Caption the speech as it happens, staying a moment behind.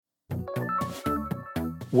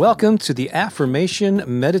Welcome to the Affirmation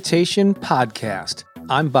Meditation Podcast.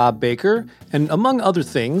 I'm Bob Baker, and among other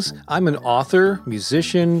things, I'm an author,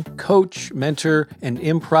 musician, coach, mentor, and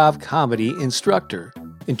improv comedy instructor.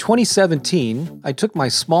 In 2017, I took my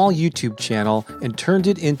small YouTube channel and turned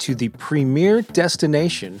it into the premier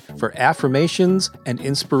destination for affirmations and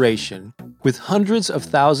inspiration, with hundreds of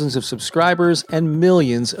thousands of subscribers and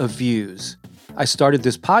millions of views. I started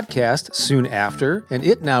this podcast soon after, and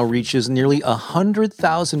it now reaches nearly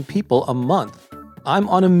 100,000 people a month. I'm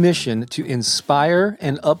on a mission to inspire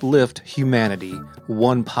and uplift humanity,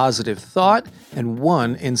 one positive thought and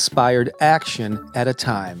one inspired action at a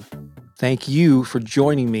time. Thank you for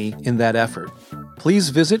joining me in that effort. Please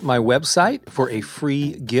visit my website for a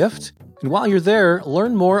free gift. And while you're there,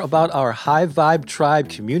 learn more about our High Vibe Tribe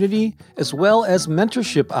community, as well as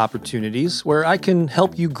mentorship opportunities where I can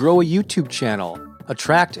help you grow a YouTube channel,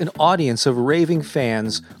 attract an audience of raving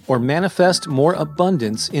fans, or manifest more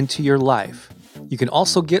abundance into your life. You can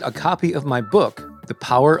also get a copy of my book, The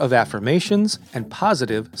Power of Affirmations and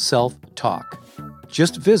Positive Self-Talk.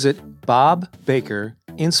 Just visit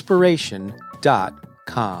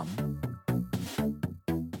bobbakerinspiration.com.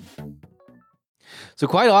 So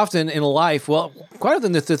quite often in life, quite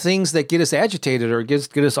often the things that get us agitated or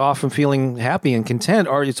get us off from feeling happy and content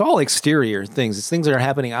it's all exterior things. It's things that are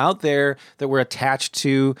happening out there that we're attached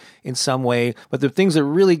to in some way. But the things that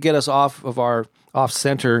really get us off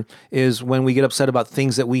center is when we get upset about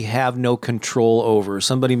things that we have no control over.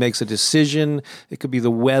 Somebody makes a decision. It could be the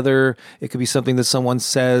weather. It could be something that someone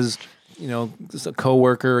says, a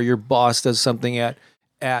coworker or your boss does something at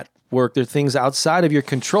work. There are things outside of your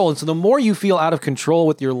control. And so the more you feel out of control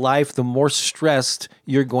with your life, the more stressed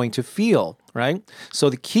you're going to feel, right? So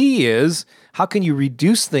the key is, how can you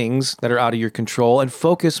reduce things that are out of your control and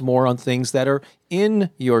focus more on things that are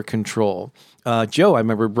in your control? Joe, I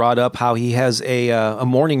remember, brought up how he has a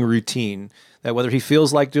morning routine that whether he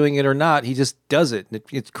feels like doing it or not, he just does it.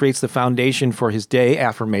 It creates the foundation for his day.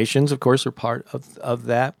 Affirmations, of course, are part of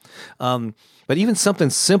that. But even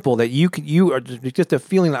something simple that you are just a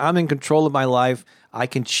feeling that I'm in control of my life. I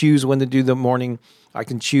can choose when to do the morning. I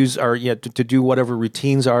can choose to do whatever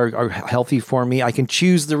routines are healthy for me. I can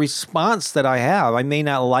choose the response that I have. I may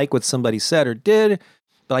not like what somebody said or did,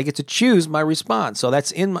 but I get to choose my response. So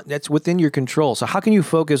that's within your control. So how can you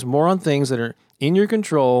focus more on things that are in your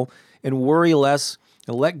control and worry less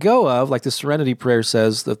and let go of, like the Serenity Prayer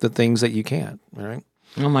says, the things that you can't? All right.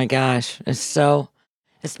 Oh my gosh, it's so,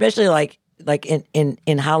 especially like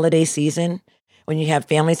in holiday season, when you have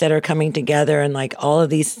families that are coming together and like all of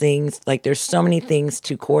these things, like there's so many things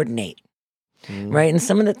to coordinate, right? And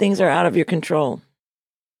some of the things are out of your control.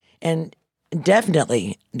 And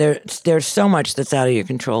definitely there's so much that's out of your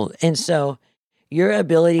control. And so your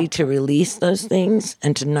ability to release those things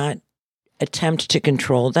and to not attempt to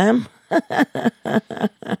control them,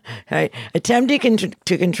 right? Attempting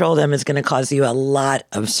to control them is going to cause you a lot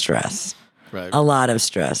of stress. Right. A lot of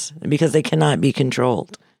stress because they cannot be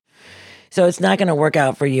controlled. So it's not going to work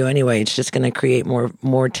out for you anyway. It's just going to create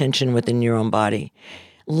more tension within your own body.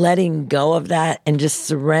 Letting go of that and just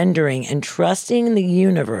surrendering and trusting the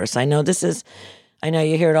universe. I know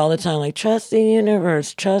you hear it all the time, like, trust the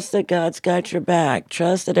universe, trust that God's got your back,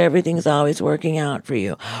 trust that everything's always working out for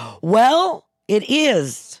you. Well, it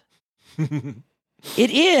is. It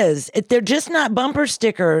is. They're just not bumper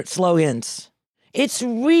sticker slogans. It's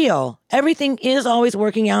real. Everything is always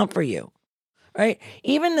working out for you, right?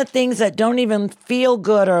 Even the things that don't even feel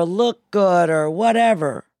good or look good or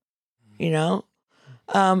whatever,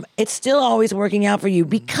 it's still always working out for you,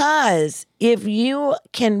 because if you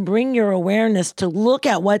can bring your awareness to look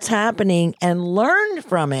at what's happening and learn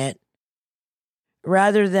from it,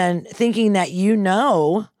 rather than thinking that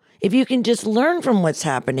if you can just learn from what's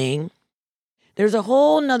happening, there's a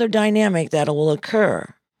whole nother dynamic that will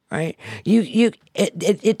occur. Right?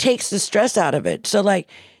 It takes the stress out of it. So like,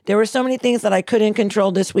 there were so many things that I couldn't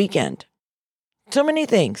control this weekend. So many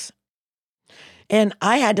things. And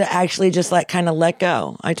I had to actually just kind of let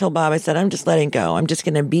go. I told Bob, I said, I'm just letting go. I'm just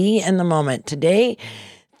going to be in the moment. Today,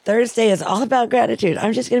 Thursday, is all about gratitude.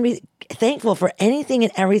 I'm just going to be thankful for anything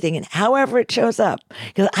and everything and however it shows up,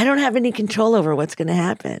 because I don't have any control over what's going to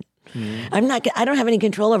happen. I don't have any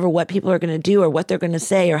control over what people are going to do or what they're going to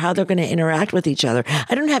say or how they're going to interact with each other.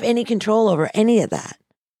 I don't have any control over any of that,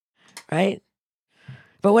 right?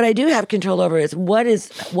 But what I do have control over is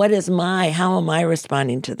how am I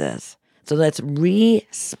responding to this? So that's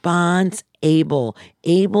response able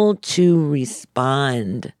to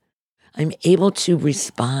respond. I'm able to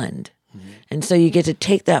respond. And so you get to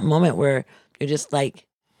take that moment where you're just like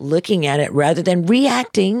looking at it rather than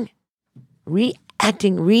reacting.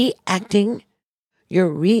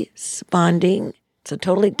 You're responding. It's a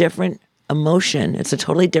totally different emotion. It's a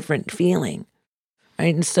totally different feeling.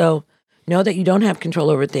 Right? And so know that you don't have control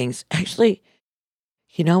over things. Actually,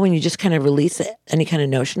 when you just kind of release any kind of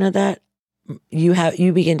notion of that,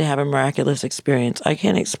 you begin to have a miraculous experience. I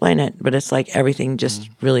can't explain it, but it's like everything just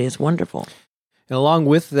really is wonderful. And along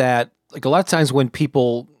with that, like a lot of times when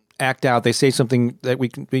people act out, they say something that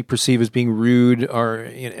we perceive as being rude or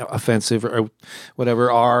offensive or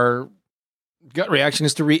whatever. Our gut reaction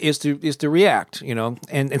is to react.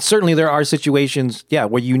 And certainly there are situations,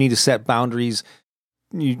 where you need to set boundaries.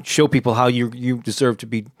 You show people how you deserve to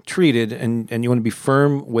be treated, and you want to be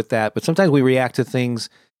firm with that. But sometimes we react to things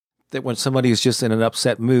that when somebody is just in an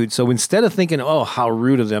upset mood. So instead of thinking, oh, how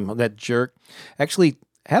rude of them, that jerk, actually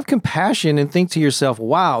have compassion and think to yourself,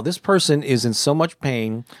 wow, this person is in so much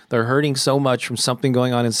pain. They're hurting so much from something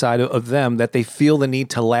going on inside of them that they feel the need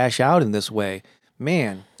to lash out in this way.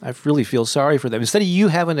 Man, I really feel sorry for them. Instead of you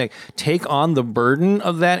having to take on the burden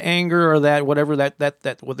of that anger or that whatever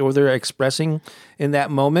that what they're expressing in that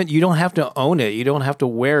moment, you don't have to own it. You don't have to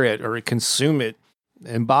wear it or consume it,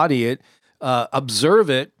 embody it, observe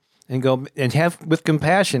it, and go and have with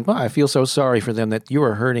compassion. Well, I feel so sorry for them that you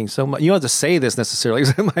are hurting so much. You don't have to say this necessarily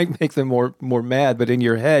because it might make them more mad, but in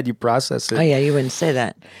your head, you process it. Oh, yeah, you wouldn't say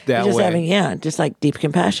that. That You're just way. just like deep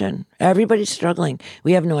compassion. Everybody's struggling.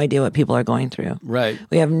 We have no idea what people are going through. Right.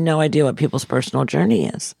 We have no idea what people's personal journey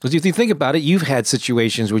is. Because if you think about it, you've had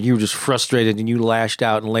situations where you were just frustrated and you lashed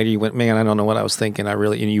out, and later you went, man, I don't know what I was thinking.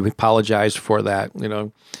 And you apologized for that,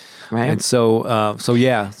 Right. And so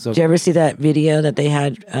yeah. So did you ever see that video that they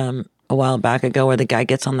had a while back ago where the guy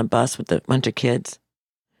gets on the bus with a bunch of kids?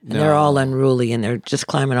 And they're all unruly and they're just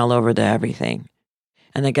climbing all over the everything.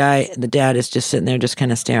 And the dad is just sitting there just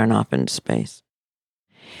kind of staring off into space.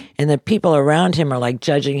 And the people around him are like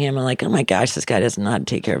judging him and like, oh my gosh, this guy doesn't know how to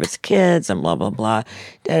take care of his kids and blah, blah, blah.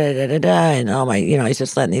 Da, da, da, da, da. And oh my, he's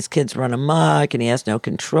just letting these kids run amok and he has no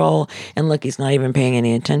control. And look, he's not even paying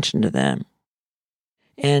any attention to them.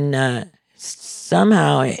 And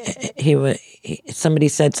somehow somebody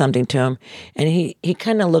said something to him, and he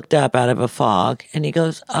kind of looked up out of a fog, and he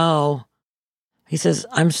goes, "Oh," he says,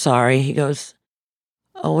 "I'm sorry." He goes,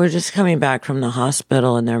 "Oh, we're just coming back from the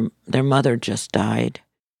hospital, and their mother just died,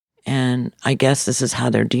 and I guess this is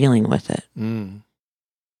how they're dealing with it." Mm.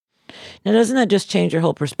 Now, doesn't that just change your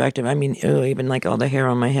whole perspective? I mean, even like all the hair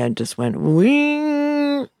on my head just went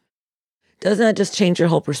wing. Doesn't that just change your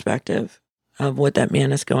whole perspective of what that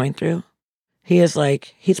man is going through? He's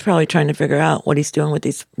probably trying to figure out what he's doing with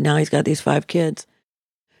these. Now he's got these 5 kids.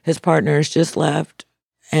 His partner has just left.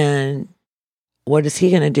 And what is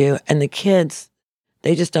he going to do? And the kids,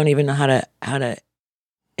 they just don't even know how to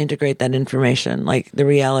integrate that information, like the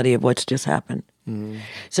reality of what's just happened. Mm.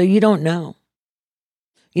 So you don't know.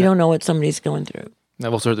 You don't know what somebody's going through.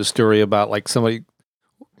 I've also heard the story about like somebody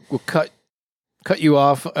will cut you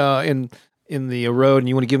off in the road, and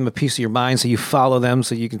you want to give them a piece of your mind, so you follow them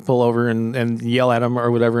so you can pull over and yell at them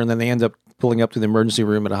or whatever, and then they end up pulling up to the emergency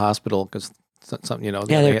room at a hospital because something,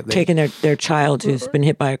 they're taking their child who's been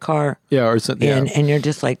hit by a car, or something, and you're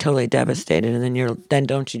just like totally devastated, and then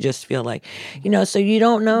don't you just feel like, so you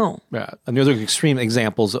don't know. Yeah, and those are extreme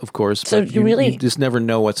examples, of course. So but you just never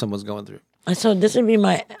know what someone's going through. So this would be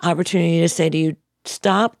my opportunity to say to you,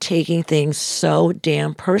 stop taking things so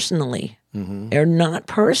damn personally. Mm-hmm. They're not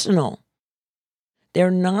personal. They're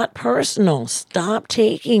not personal. Stop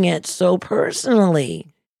taking it so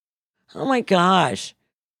personally. Oh my gosh.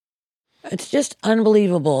 It's just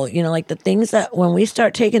unbelievable. Like the things that when we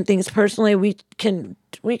start taking things personally, we can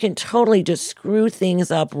totally just screw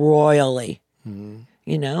things up royally.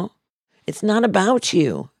 Mm-hmm. It's not about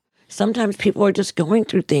you. Sometimes people are just going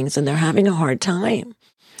through things and they're having a hard time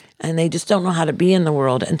and they just don't know how to be in the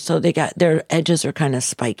world. And so their edges are kind of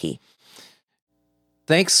spiky.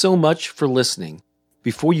 Thanks so much for listening.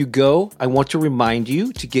 Before you go, I want to remind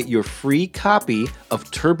you to get your free copy of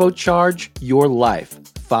Turbocharge Your Life,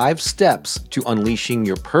 5 Steps to Unleashing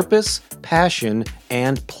Your Purpose, Passion,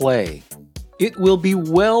 and Play. It will be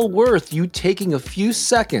well worth you taking a few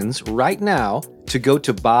seconds right now to go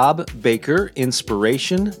to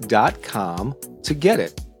bobbakerinspiration.com to get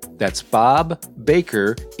it. That's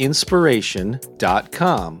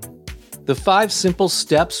bobbakerinspiration.com. The 5 simple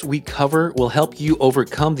steps we cover will help you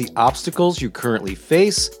overcome the obstacles you currently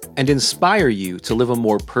face and inspire you to live a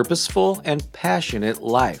more purposeful and passionate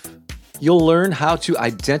life. You'll learn how to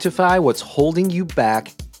identify what's holding you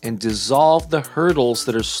back and dissolve the hurdles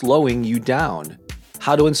that are slowing you down,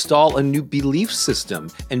 how to install a new belief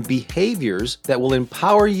system and behaviors that will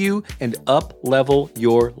empower you and up-level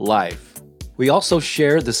your life. We also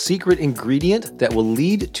share the secret ingredient that will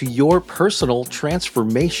lead to your personal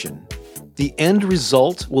transformation. The end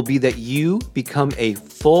result will be that you become a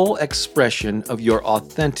full expression of your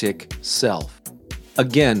authentic self.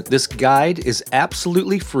 Again, this guide is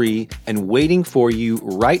absolutely free and waiting for you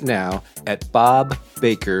right now at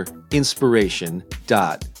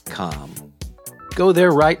bobbakerinspiration.com. Go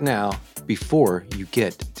there right now before you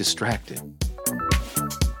get distracted.